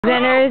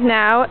Xander is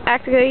now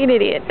acting like an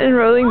idiot and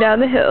rolling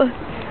down the hill.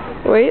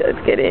 Wait, let's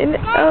get in.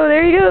 Oh,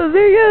 there he goes,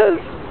 there he goes.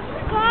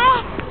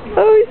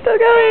 Oh, he's still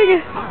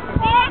going.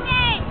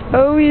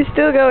 Oh, he's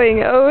still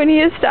going. Oh, and he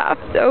has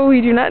stopped. Oh,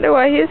 we do not know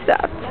why he has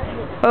stopped.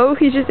 Oh,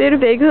 he just ate a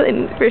bagel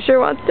and for sure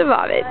wants to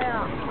vomit.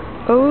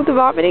 Oh, the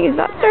vomiting is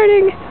not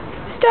starting.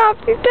 Stop,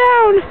 he's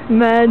down.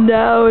 Man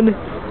down.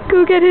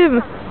 Go get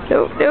him.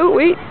 No, no,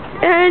 wait.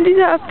 And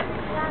he's up.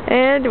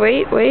 And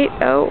wait.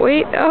 Oh,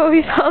 wait. Oh,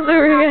 he falls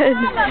over again.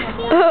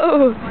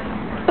 Oh.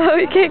 Oh,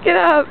 he can't get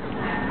up.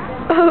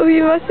 Oh,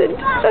 he mustn't.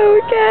 Oh,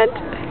 he can't.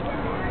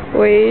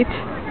 Wait.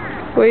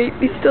 Wait,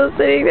 he's still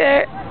sitting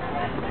there.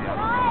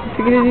 What's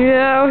he gonna do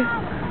now?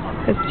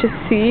 Let's just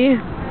see.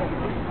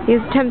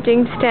 He's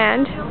attempting to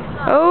stand.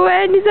 Oh,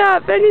 and he's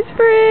up, and he's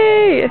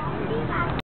free!